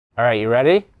All right, you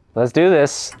ready? Let's do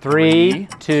this. 3,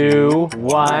 2,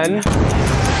 1.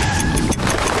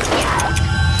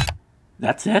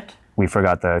 That's it? We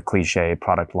forgot the cliche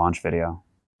product launch video.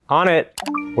 On it.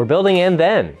 We're building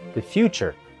AndThen, the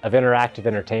future of interactive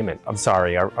entertainment. I'm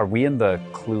sorry, are we in the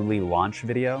Cluely launch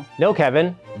video? No,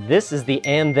 Kevin, this is the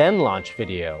AndThen launch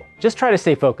video. Just try to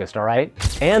stay focused, all right?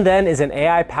 AndThen is an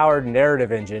AI-powered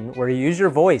narrative engine where you use your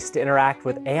voice to interact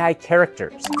with AI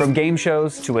characters. From game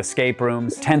shows to escape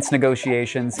rooms, tense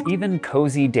negotiations, even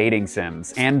cozy dating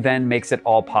sims, AndThen makes it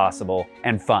all possible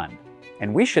and fun.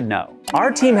 And we should know.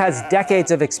 Our team has decades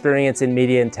of experience in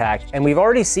media and tech, and we've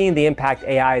already seen the impact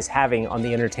AI is having on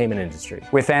the entertainment industry.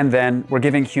 With AndThen, we're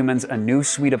giving humans a new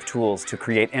suite of tools to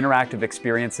create interactive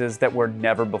experiences that were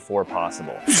never before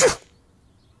possible.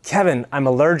 Kevin, I'm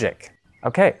allergic.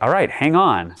 Okay, all right, hang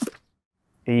on.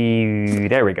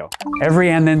 There we go. Every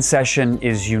AndThen session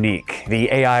is unique.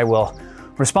 The AI will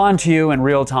respond to you in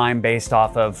real time based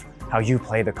off of how you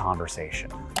play the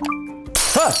conversation.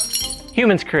 Huh.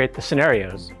 Humans create the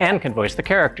scenarios and can voice the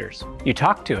characters. You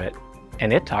talk to it,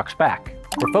 and it talks back.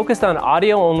 We're focused on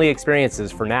audio-only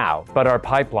experiences for now. But our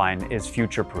pipeline is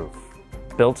future-proof,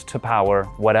 built to power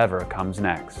whatever comes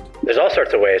next. There's all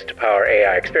sorts of ways to power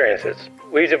AI experiences.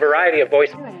 We use a variety of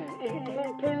voice.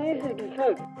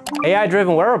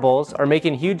 AI-driven wearables are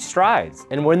making huge strides,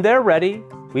 and when they're ready,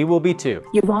 we will be too.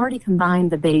 You've already combined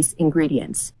the base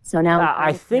ingredients, so now...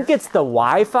 I think it's the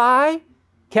Wi-Fi?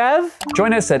 Kev?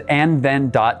 Join us at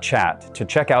andthen.chat to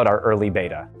check out our early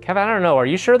beta. Kev, I don't know, are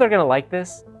you sure they're gonna like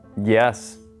this?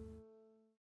 Yes.